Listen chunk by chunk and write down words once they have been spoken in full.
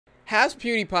Has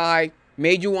PewDiePie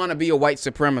made you want to be a white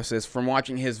supremacist from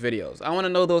watching his videos? I want to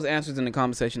know those answers in the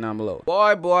comment section down below.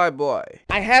 Boy.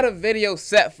 I had a video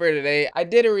set for today. I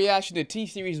did a reaction to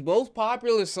T-Series' most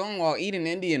popular song while eating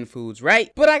Indian foods,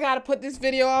 right? But I gotta put this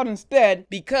video out instead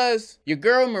because your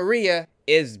girl Maria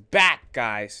is back,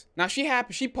 guys. Now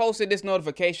she posted this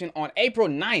notification on April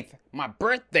 9th, my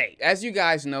birthday. As you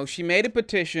guys know, she made a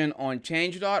petition on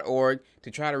change.org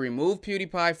to try to remove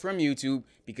PewDiePie from YouTube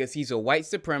because he's a white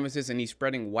supremacist and he's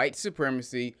spreading white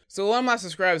supremacy. So one of my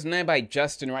subscribers named by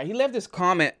Justin, right? He left this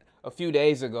comment a few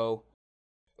days ago.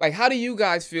 Like, how do you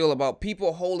guys feel about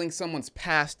people holding someone's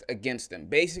past against them?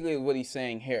 Basically what he's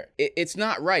saying here. It's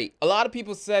not right. A lot of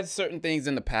people said certain things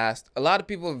in the past. A lot of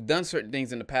people have done certain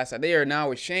things in the past that they are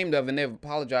now ashamed of and they've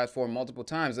apologized for multiple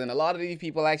times. And a lot of these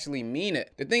people actually mean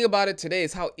it. The thing about it today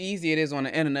is how easy it is on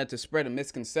the internet to spread a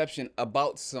misconception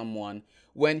about someone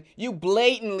when you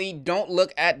blatantly don't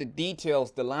look at the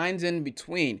details, the lines in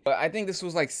between. But I think this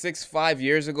was like 5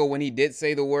 years ago when he did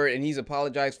say the word and he's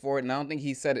apologized for it. And I don't think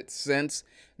he said it since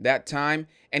that time.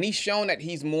 And he's shown that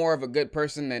he's more of a good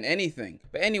person than anything.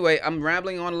 But anyway, I'm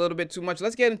rambling on a little bit too much.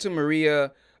 Let's get into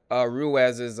Maria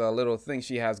Ruiz's little thing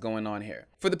she has going on here.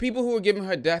 For the people who are giving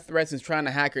her death threats and trying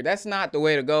to hack her, that's not the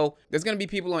way to go. There's going to be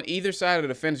people on either side of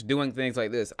the fence doing things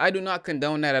like this. I do not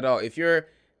condone that at all. If you're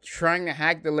trying to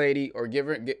hack the lady or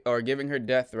giving her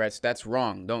death threats, that's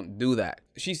wrong. Don't do that.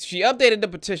 She updated the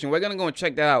petition. We're gonna go and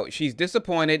check that out. She's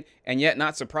disappointed and yet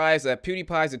not surprised at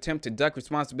PewDiePie's attempt to duck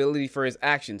responsibility for his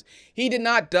actions. He did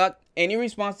not duck any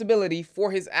responsibility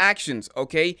for his actions,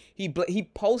 okay? He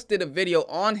posted a video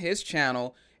on his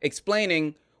channel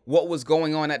explaining what was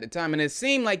going on at the time, and it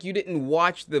seemed like you didn't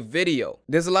watch the video.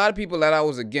 There's a lot of people that I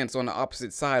was against on the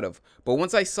opposite side of, but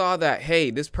once I saw that, hey,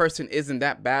 this person isn't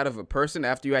that bad of a person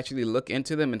after you actually look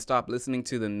into them and stop listening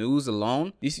to the news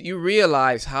alone, you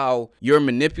realize how you're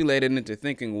manipulated into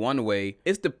thinking one way.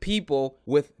 It's the people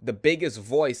with the biggest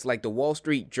voice, like the Wall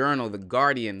Street Journal, the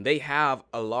Guardian. They have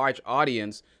a large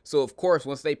audience, so of course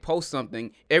once they post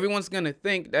something, everyone's gonna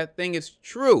think that thing is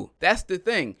true. That's the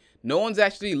thing. No one's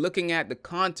actually looking at the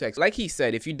context. Like he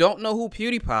said, if you don't know who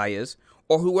PewDiePie is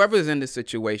or whoever's in this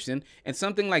situation and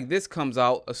something like this comes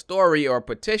out, a story or a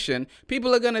petition,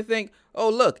 people are going to think, oh,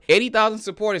 look, 80,000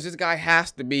 supporters, this guy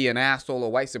has to be an asshole, a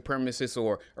white supremacist,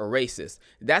 or a racist.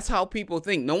 That's how people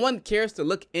think. No one cares to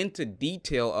look into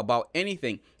detail about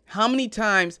anything. How many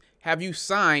times have you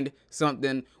signed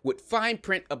something with fine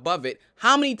print above it?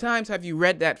 How many times have you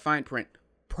read that fine print?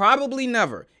 Probably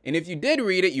never. And if you did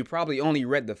read it, you probably only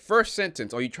read the first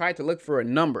sentence or you tried to look for a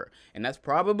number, and that's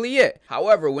probably it.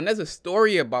 However, when there's a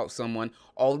story about someone,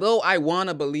 although I want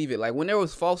to believe it, like when there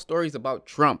was false stories about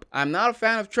Trump, I'm not a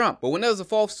fan of Trump, but when there was a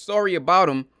false story about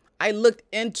him, I looked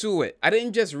into it. I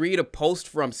didn't just read a post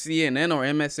from CNN or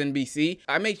MSNBC.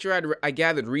 I made sure I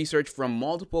gathered research from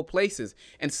multiple places,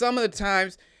 and some of the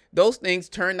times those things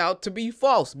turned out to be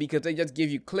false because they just give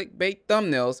you clickbait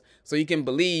thumbnails so you can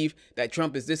believe that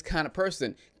Trump is this kind of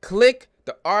person. Click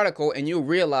the article and you'll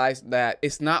realize that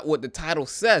it's not what the title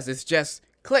says. It's just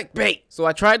clickbait. So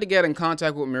I tried to get in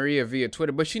contact with Maria via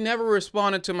Twitter, but she never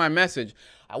responded to my message.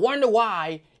 I wonder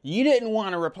why you didn't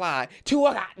want to reply to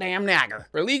a goddamn nagger.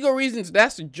 For legal reasons,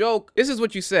 that's a joke. This is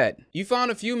what you said. You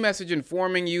found a few messages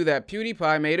informing you that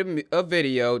PewDiePie made a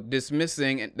video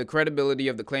dismissing the credibility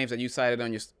of the claims that you cited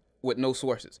on your with no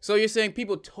sources. So you're saying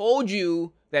people told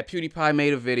you that PewDiePie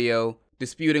made a video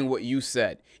disputing what you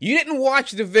said. You didn't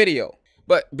watch the video.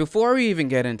 But before we even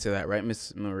get into that, right,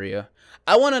 Miss Maria,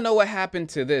 I want to know what happened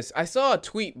to this. I saw a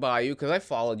tweet by you because I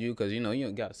followed you because,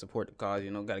 you got to support the cause,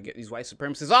 got to get these white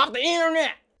supremacists off the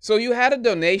internet. So you had a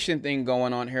donation thing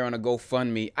going on here on a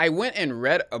GoFundMe. I went and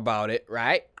read about it,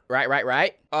 right?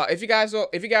 Right. If you guys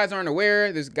aren't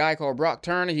aware, this guy called Brock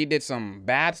Turner, he did some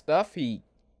bad stuff. He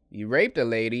raped a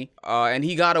lady, and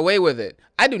he got away with it.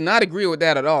 I do not agree with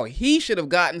that at all. He should have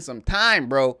gotten some time,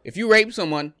 bro. If you rape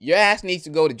someone, your ass needs to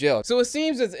go to jail. So it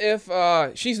seems as if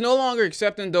she's no longer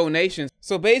accepting donations.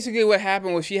 So basically what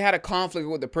happened was she had a conflict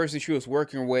with the person she was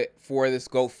working with for this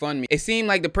GoFundMe. It seemed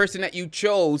like the person that you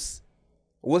chose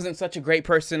wasn't such a great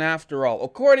person after all.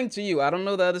 According to you, I don't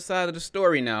know the other side of the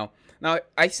story now. Now,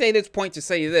 I say this point to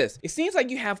say this. It seems like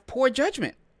you have poor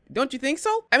judgment. Don't you think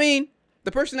so? I mean,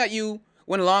 the person that you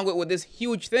went along with this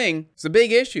huge thing, it's a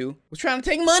big issue, was trying to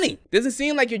take money. Doesn't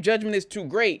seem like your judgment is too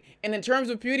great. And in terms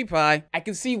of PewDiePie, I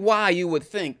can see why you would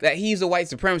think that he's a white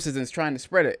supremacist and is trying to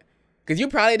spread it. Because you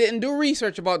probably didn't do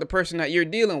research about the person that you're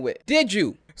dealing with. Did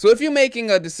you? So if you're making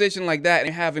a decision like that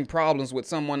and having problems with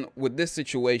someone with this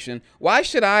situation, why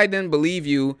should I then believe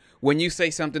you when you say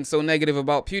something so negative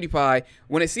about PewDiePie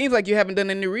when it seems like you haven't done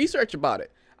any research about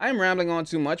it? I'm rambling on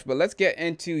too much, but let's get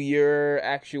into your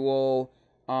actual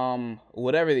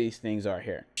whatever these things are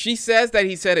here. She says that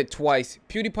he said it twice.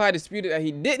 PewDiePie disputed that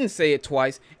he didn't say it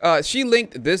twice. She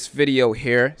linked this video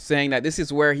here saying that this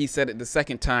is where he said it the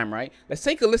second time, right? Let's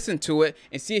take a listen to it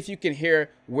and see if you can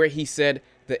hear where he said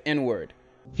the N-word.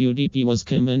 PewDiePie was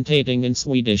commentating in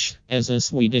Swedish. As a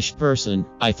Swedish person,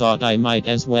 I thought I might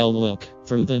as well look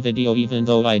through the video even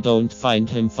though I don't find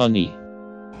him funny.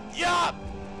 Ja!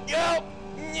 Ja!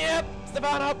 Njep!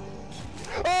 Stefan upp!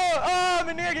 Åh!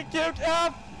 Min egen kuk!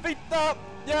 Ja! Fitta!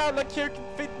 Jävla kuk!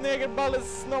 Fittnegerballe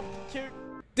snopp kuk!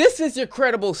 This is your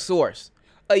credible source.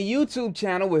 A YouTube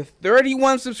channel with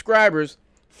 31 subscribers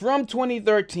from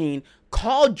 2013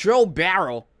 called Joe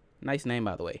Barrel, nice name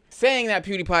by the way, saying that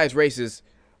PewDiePie is racist.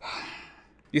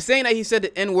 You're saying that he said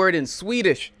the N-word in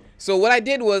Swedish. So what I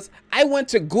did was I went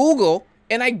to Google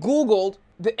and I Googled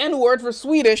the N-word for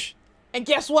Swedish, and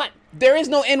guess what? There is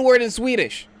no N-word in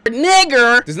Swedish.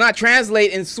 Nigger does not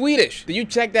translate in Swedish. Did you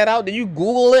check that out? Did you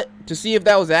Google it to see if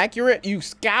that was accurate? You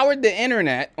scoured the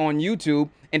internet on YouTube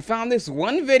and found this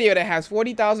one video that has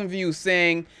 40,000 views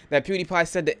saying that PewDiePie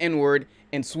said the N-word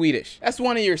in Swedish. That's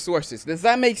one of your sources. Does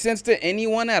that make sense to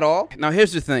anyone at all? Now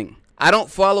here's the thing. I don't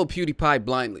follow PewDiePie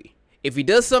blindly. If he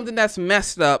does something that's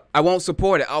messed up, I won't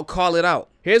support it. I'll call it out.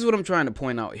 Here's what I'm trying to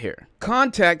point out here.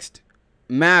 Context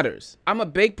matters. I'm a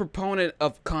big proponent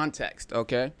of context,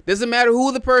 okay? Doesn't matter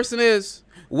who the person is,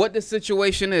 what the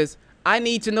situation is. I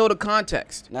need to know the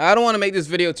context. Now, I don't want to make this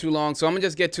video too long, so I'm gonna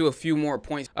just get to a few more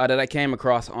points that I came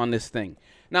across on this thing.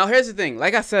 Now, here's the thing.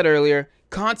 Like I said earlier,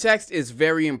 context is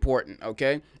very important,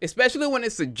 okay? Especially when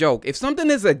it's a joke. If something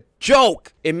is a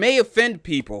joke, it may offend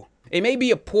people. It may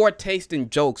be a poor taste in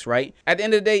jokes, right? At the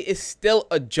end of the day, it's still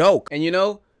a joke. And you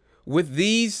know, with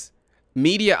these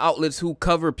media outlets who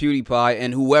cover PewDiePie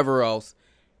and whoever else,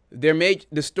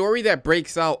 the story that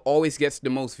breaks out always gets the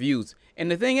most views. And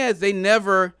the thing is, they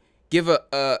never give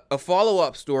a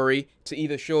follow-up story to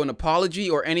either show an apology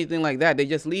or anything like that. They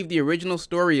just leave the original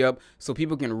story up so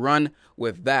people can run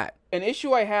with that. An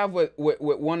issue I have with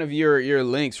one of your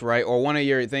links, right, or one of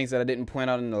your things that I didn't point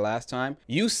out in the last time,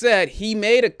 you said he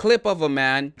made a clip of a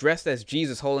man dressed as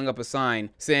Jesus holding up a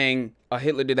sign saying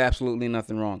Hitler did absolutely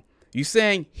nothing wrong. You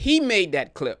saying he made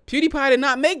that clip. PewDiePie did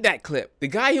not make that clip. The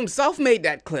guy himself made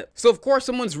that clip. So of course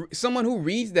someone who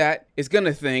reads that is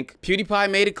gonna think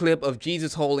PewDiePie made a clip of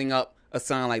Jesus holding up a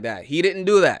sign like that. He didn't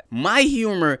do that. My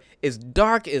humor is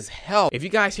dark as hell. If you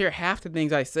guys hear half the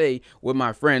things I say with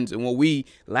my friends and what we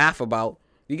laugh about,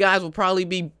 you guys will probably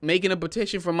be making a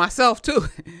petition for myself too.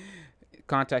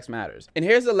 Context matters. And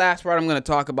here's the last part I'm going to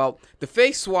talk about: the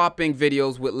face swapping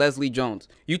videos with Leslie Jones.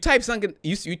 You type something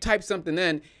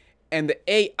in and the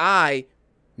AI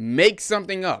makes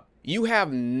something up. You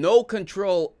have no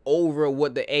control over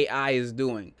what the AI is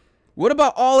doing. What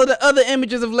about all of the other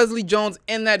images of Leslie Jones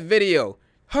in that video?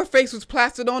 Her face was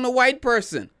plastered on a white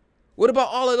person. What about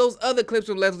all of those other clips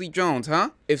of Leslie Jones,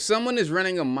 huh? If someone is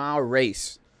running a mile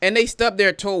race and they stub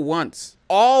their toe once,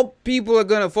 all people are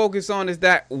gonna focus on is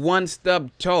that one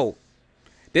stubbed toe.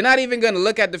 They're not even gonna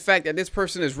look at the fact that this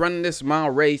person is running this mile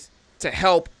race to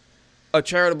help a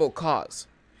charitable cause.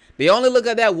 They only look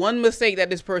at that one mistake that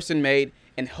this person made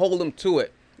and hold them to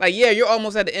it. Like, yeah, you're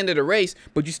almost at the end of the race,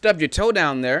 but you stubbed your toe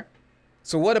down there.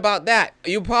 So what about that?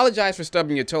 You apologize for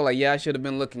stubbing your toe. Like, yeah, I should have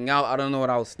been looking out. I don't know what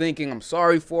I was thinking. I'm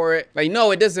sorry for it. Like,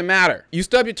 no, it doesn't matter. You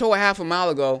stubbed your toe a half a mile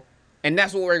ago, and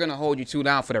that's what we're going to hold you to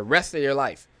down for the rest of your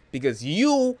life. Because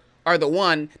you are the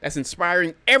one that's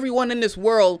inspiring everyone in this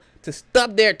world to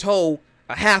stub their toe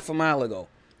a half a mile ago.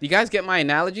 You guys get my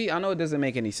analogy? I know it doesn't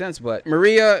make any sense, but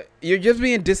Maria, you're just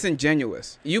being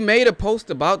disingenuous. You made a post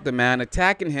about the man,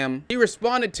 attacking him. He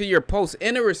responded to your post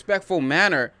in a respectful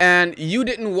manner, and you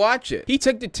didn't watch it. He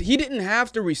didn't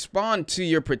have to respond to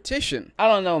your petition. I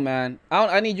don't know, man.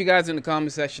 I need you guys in the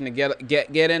comment section to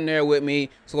get in there with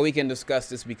me so we can discuss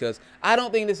this, because I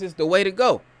don't think this is the way to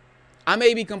go. I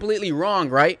may be completely wrong,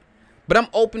 right? But I'm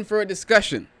open for a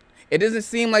discussion. It doesn't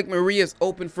seem like Maria's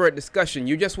open for a discussion.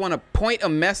 You just want to point a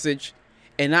message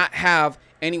and not have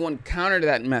anyone counter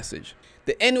that message.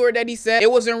 The N-word that he said,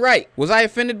 it wasn't right. Was I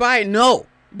offended by it? No.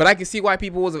 But I can see why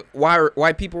people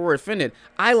were offended.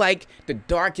 I like the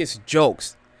darkest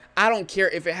jokes. I don't care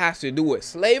if it has to do with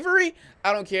slavery.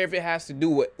 I don't care if it has to do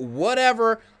with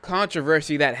whatever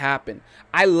controversy that happened.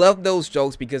 I love those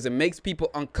jokes because it makes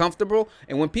people uncomfortable.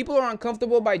 And when people are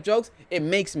uncomfortable by jokes, it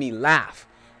makes me laugh.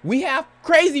 We have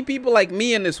crazy people like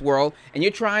me in this world, and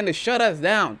you're trying to shut us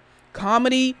down.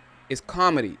 Comedy is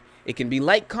comedy. It can be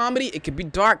light comedy, it can be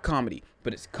dark comedy,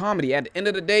 but it's comedy. At the end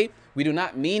of the day, we do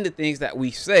not mean the things that we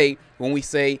say when we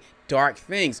say dark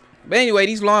things. But anyway,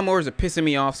 these lawnmowers are pissing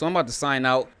me off, so I'm about to sign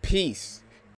out. Peace.